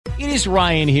It is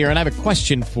Ryan here, and I have a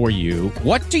question for you.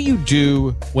 What do you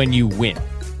do when you win?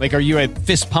 Like, are you a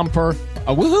fist pumper,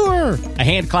 a woohooer, a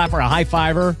hand clapper, a high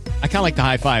fiver? I kind of like the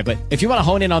high five, but if you want to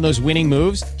hone in on those winning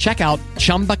moves, check out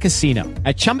Chumba Casino.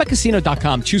 At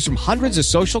ChumbaCasino.com, choose from hundreds of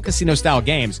social casino style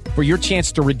games for your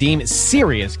chance to redeem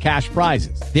serious cash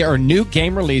prizes. There are new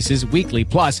game releases weekly,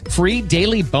 plus free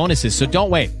daily bonuses. So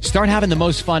don't wait. Start having the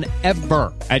most fun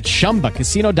ever at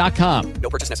ChumbaCasino.com.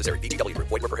 No purchase necessary. VGW Group.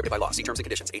 Void where prohibited by law. See terms and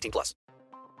conditions. 18+.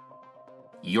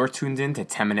 You're tuned in to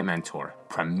 10-Minute Mentor,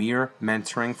 premier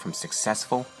mentoring from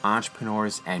successful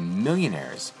entrepreneurs and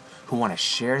millionaires who want to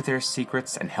share their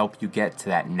secrets and help you get to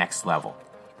that next level.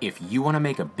 If you want to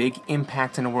make a big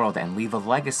impact in the world and leave a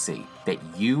legacy that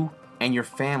you and your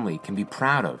family can be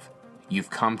proud of, you've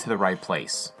come to the right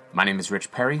place. My name is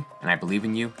Rich Perry, and I believe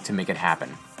in you to make it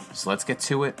happen. So let's get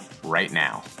to it right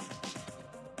now.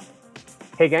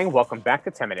 Hey gang, welcome back to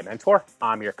 10-Minute Mentor.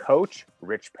 I'm your coach,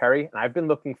 Rich Perry, and I've been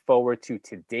looking forward to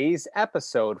today's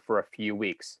episode for a few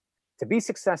weeks. To be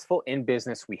successful in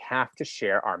business, we have to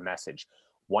share our message.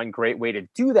 One great way to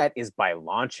do that is by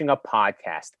launching a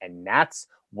podcast, and that's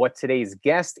what today's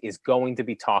guest is going to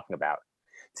be talking about.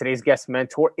 Today's guest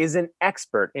mentor is an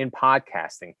expert in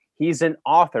podcasting. He's an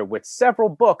author with several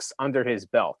books under his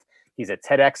belt. He's a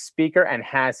TEDx speaker and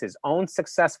has his own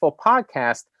successful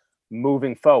podcast,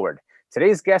 Moving Forward.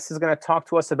 Today's guest is going to talk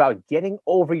to us about getting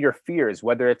over your fears,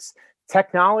 whether it's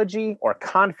technology or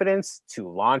confidence to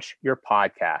launch your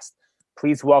podcast.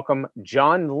 Please welcome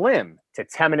John Lim to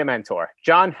 10-Minute Mentor.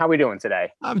 John, how are we doing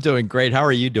today? I'm doing great. How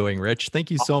are you doing, Rich? Thank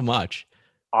you so much.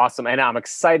 Awesome. And I'm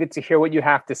excited to hear what you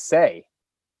have to say.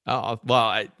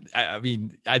 Well, I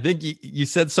mean, I think you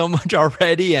said so much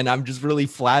already, and I'm just really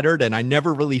flattered. And I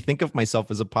never really think of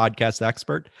myself as a podcast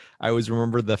expert. I always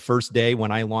remember the first day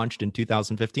when I launched in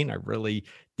 2015, I really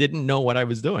didn't know what I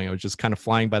was doing. I was just kind of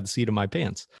flying by the seat of my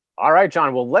pants. All right,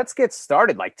 John. Well, let's get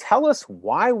started. Tell us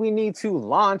why we need to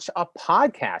launch a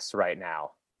podcast right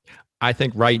now. I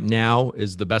think right now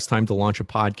is the best time to launch a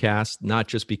podcast, not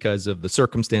just because of the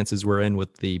circumstances we're in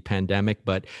with the pandemic,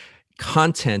 but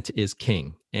content is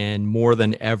king. And more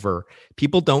than ever,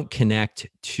 people don't connect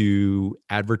to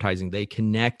advertising. They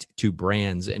connect to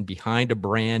brands. And behind a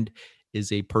brand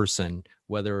is a person,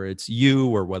 whether it's you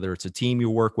or whether it's a team you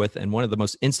work with. And one of the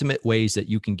most intimate ways that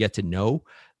you can get to know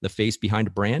the face behind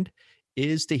a brand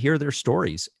is to hear their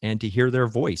stories and to hear their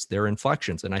voice, their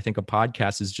inflections. And I think a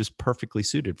podcast is just perfectly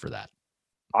suited for that.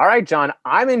 All right, John,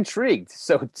 I'm intrigued.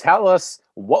 So tell us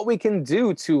what we can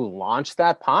do to launch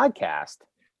that podcast.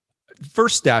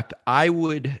 First step, I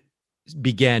would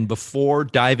begin before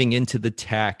diving into the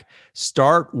tech,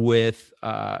 start with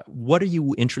what are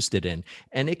you interested in?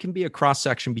 And it can be a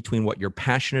cross-section between what you're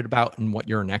passionate about and what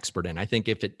you're an expert in. I think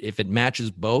if it matches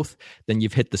both, then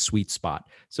you've hit the sweet spot.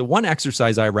 So one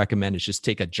exercise I recommend is just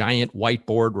take a giant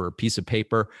whiteboard or a piece of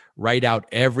paper, write out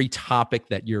every topic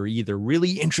that you're either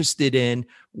really interested in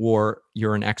or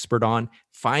you're an expert on,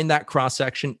 find that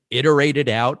cross-section, iterate it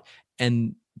out,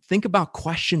 and think about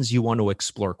questions you want to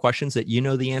explore, questions that you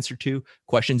know the answer to,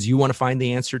 questions you want to find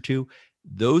the answer to.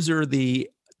 Those are the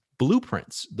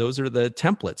blueprints. Those are the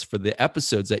templates for the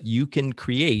episodes that you can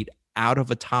create out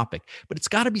of a topic. But it's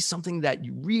got to be something that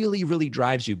really, really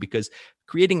drives you, because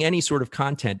creating any sort of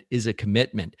content is a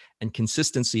commitment, and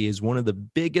consistency is one of the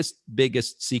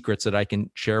biggest secrets that I can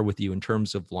share with you in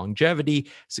terms of longevity,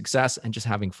 success, and just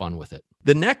having fun with it.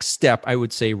 The next step, I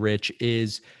would say, Rich,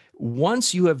 is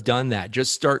once you have done that,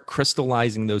 just start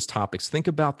crystallizing those topics. Think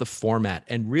about the format,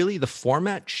 and really the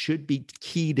format should be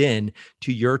keyed in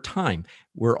to your time.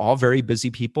 We're all very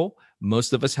busy people.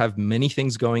 Most of us have many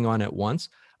things going on at once.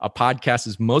 A podcast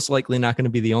is most likely not going to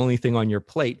be the only thing on your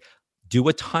plate. Do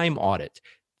a time audit.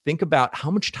 Think about how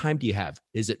much time do you have?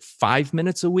 Is it 5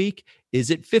 minutes a week?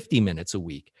 Is it 50 minutes a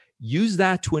week? Use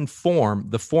that to inform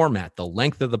the format, the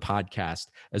length of the podcast,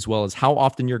 as well as how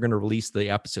often you're going to release the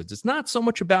episodes. It's not so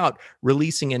much about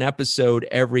releasing an episode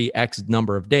every X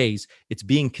number of days. It's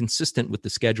being consistent with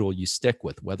the schedule you stick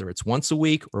with, whether it's once a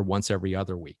week or once every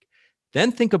other week.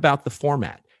 Then think about the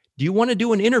format. Do you want to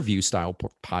do an interview style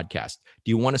podcast?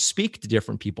 Do you want to speak to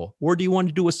different people? Or do you want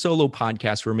to do a solo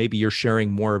podcast where maybe you're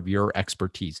sharing more of your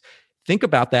expertise? Think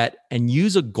about that and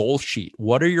use a goal sheet.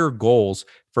 What are your goals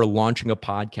for launching a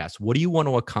podcast? What do you want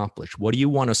to accomplish? What do you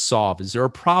want to solve? Is there a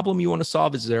problem you want to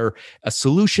solve? Is there a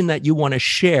solution that you want to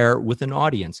share with an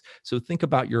audience? So think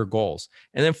about your goals.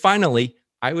 And then finally,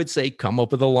 I would say come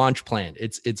up with a launch plan.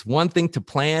 It's one thing to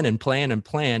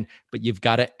plan, but you've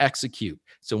got to execute.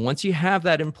 So once you have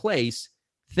that in place,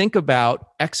 think about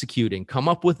executing, come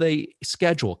up with a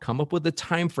schedule, come up with a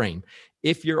time frame.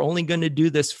 If you're only going to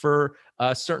do this for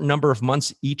a certain number of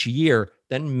months each year,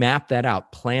 then map that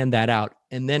out, plan that out.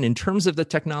 And then in terms of the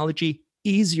technology,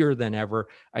 easier than ever,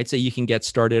 I'd say you can get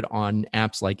started on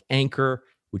apps like Anchor,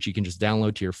 which you can just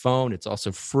download to your phone. It's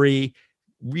also free,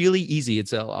 really easy.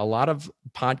 It's a lot of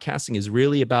podcasting is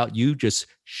really about you just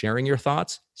sharing your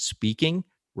thoughts, speaking,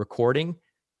 recording.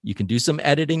 You can do some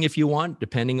editing if you want,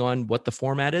 depending on what the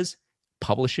format is,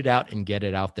 publish it out and get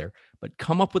it out there. But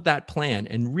come up with that plan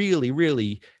and really,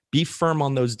 really be firm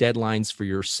on those deadlines for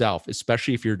yourself,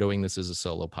 especially if you're doing this as a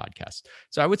solo podcast.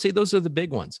 So I would say those are the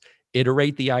big ones.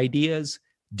 Iterate the ideas,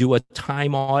 do a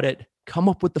time audit, come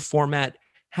up with the format,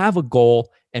 have a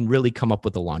goal, and really come up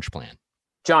with a launch plan.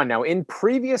 John, now in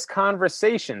previous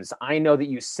conversations, I know that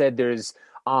you said there's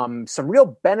some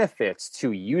real benefits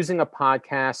to using a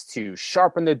podcast to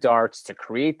sharpen the darts, to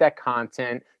create that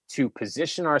content, to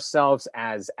position ourselves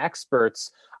as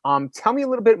experts. Tell me a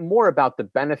little bit more about the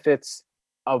benefits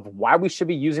of why we should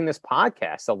be using this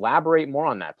podcast. Elaborate more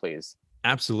on that, please.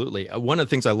 Absolutely. One of the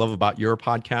things I love about your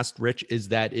podcast, Rich, is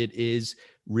that it is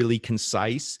really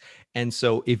concise. And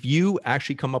so if you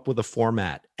actually come up with a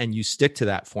format and you stick to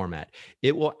that format,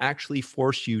 it will actually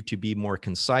force you to be more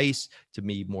concise, to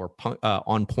be more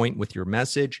on point with your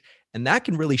message. And that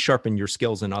can really sharpen your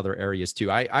skills in other areas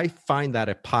too. I find that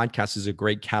a podcast is a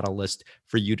great catalyst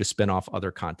for you to spin off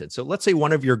other content. So let's say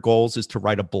one of your goals is to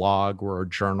write a blog or a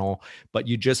journal, but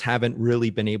you just haven't really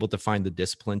been able to find the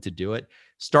discipline to do it.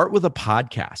 Start with a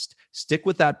podcast, stick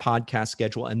with that podcast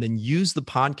schedule, and then use the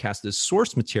podcast as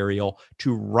source material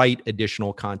to write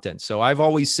additional content. So I've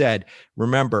always said,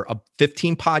 remember,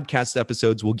 15 podcast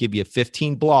episodes will give you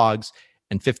 15 blogs,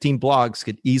 and 15 blogs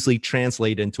could easily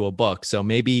translate into a book. So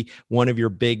maybe one of your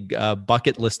big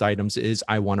bucket list items is,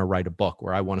 I want to write a book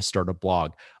or I want to start a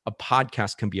blog. A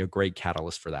podcast can be a great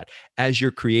catalyst for that. As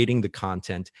you're creating the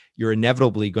content, you're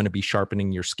inevitably going to be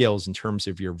sharpening your skills in terms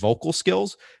of your vocal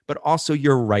skills, but also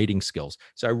your writing skills.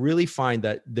 So I really find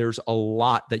that there's a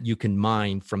lot that you can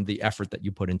mine from the effort that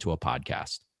you put into a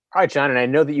podcast. All right, John, and I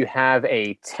know that you have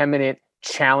a 10-minute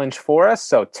challenge for us.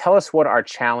 So tell us what our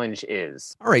challenge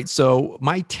is. All right. So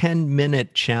my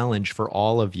 10-minute challenge for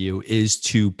all of you is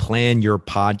to plan your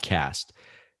podcast.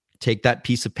 Take that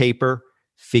piece of paper,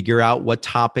 figure out what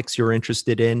topics you're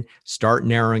interested in, start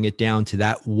narrowing it down to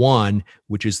that one,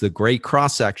 which is the great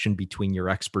cross-section between your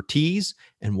expertise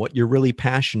and what you're really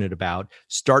passionate about.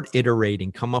 Start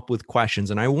iterating, come up with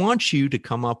questions. And I want you to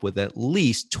come up with at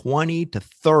least 20 to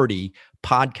 30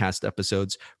 podcast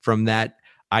episodes from that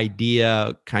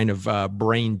idea kind of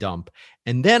brain dump.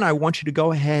 And then I want you to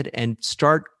go ahead and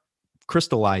start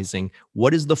crystallizing,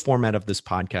 what is the format of this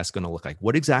podcast going to look like?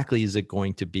 What exactly is it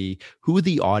going to be? Who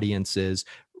the audience is?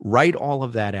 Write all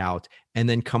of that out and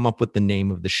then come up with the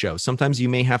name of the show. Sometimes you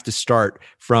may have to start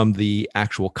from the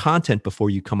actual content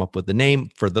before you come up with the name.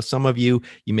 For some of you,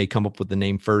 you may come up with the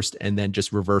name first and then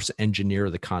just reverse engineer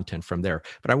the content from there.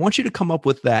 But I want you to come up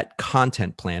with that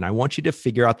content plan. I want you to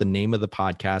figure out the name of the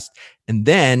podcast. And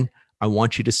then I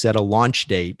want you to set a launch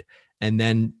date and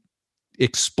then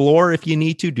explore if you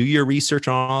need to. Do your research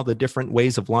on all the different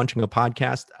ways of launching a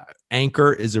podcast.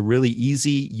 Anchor is a really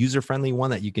easy, user-friendly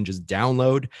one that you can just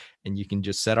download and you can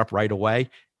just set up right away.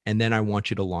 And then I want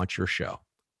you to launch your show.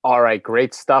 All right,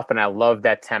 great stuff. And I love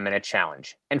that 10-minute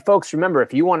challenge. And folks, remember,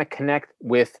 if you want to connect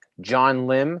with John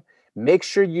Lim, make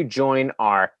sure you join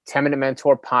our 10-Minute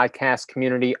Mentor podcast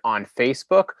community on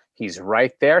Facebook. He's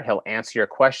right there. He'll answer your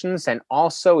questions. And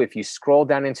also, if you scroll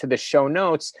down into the show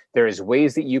notes, there is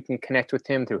ways that you can connect with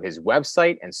him through his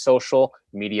website and social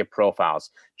media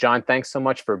profiles. John, thanks so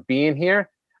much for being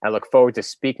here. I look forward to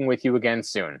speaking with you again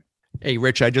soon. Hey,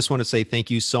 Rich, I just want to say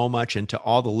thank you so much. And to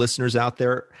all the listeners out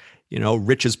there, you know,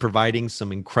 Rich is providing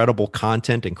some incredible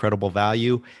content, incredible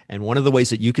value. And one of the ways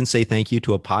that you can say thank you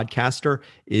to a podcaster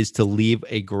is to leave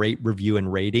a great review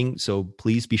and rating. So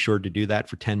please be sure to do that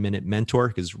for 10-Minute Mentor,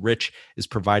 because Rich is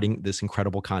providing this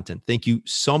incredible content. Thank you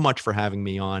so much for having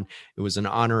me on. It was an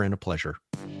honor and a pleasure.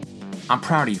 I'm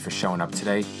proud of you for showing up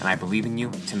today, and I believe in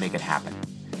you to make it happen.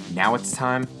 Now it's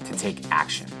time to take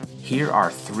action. Here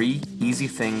are 3 easy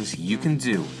things you can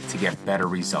do to get better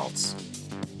results.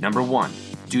 Number 1,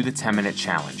 do the 10-minute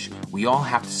challenge. We all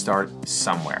have to start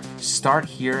somewhere. Start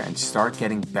here and start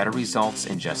getting better results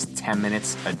in just 10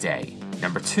 minutes a day.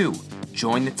 Number 2,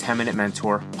 join the 10-Minute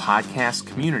Mentor podcast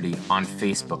community on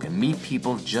Facebook and meet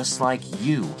people just like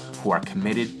you who are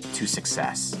committed to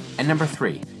success. And number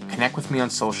 3, connect with me on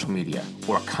social media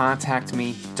or contact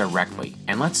me directly.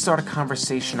 And let's start a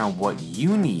conversation on what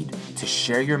you need to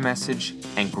share your message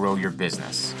and grow your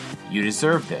business. You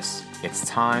deserve this. It's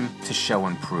time to show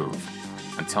and prove.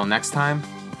 Until next time,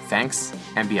 thanks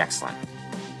and be excellent.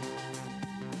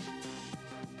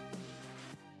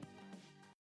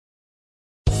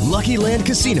 Lucky Land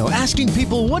Casino, asking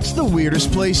people, what's the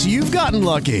weirdest place you've gotten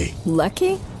lucky?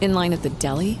 Lucky? In line at the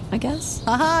deli, I guess?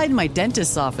 Aha, in my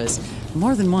dentist's office.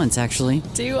 More than once, actually.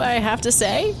 Do I have to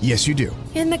say? Yes, you do.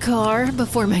 In the car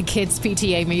before my kids'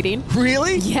 PTA meeting.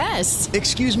 Really? Yes.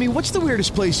 Excuse me, what's the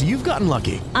weirdest place you've gotten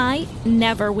lucky? I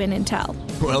never win and tell.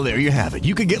 Well, there you have it.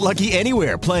 You can get lucky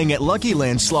anywhere, playing at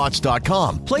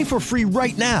LuckyLandSlots.com. Play for free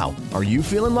right now. Are you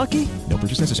feeling lucky? No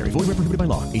purchase necessary. Void where prohibited by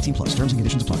law. 18 plus. Terms and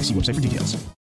conditions apply. See website for details.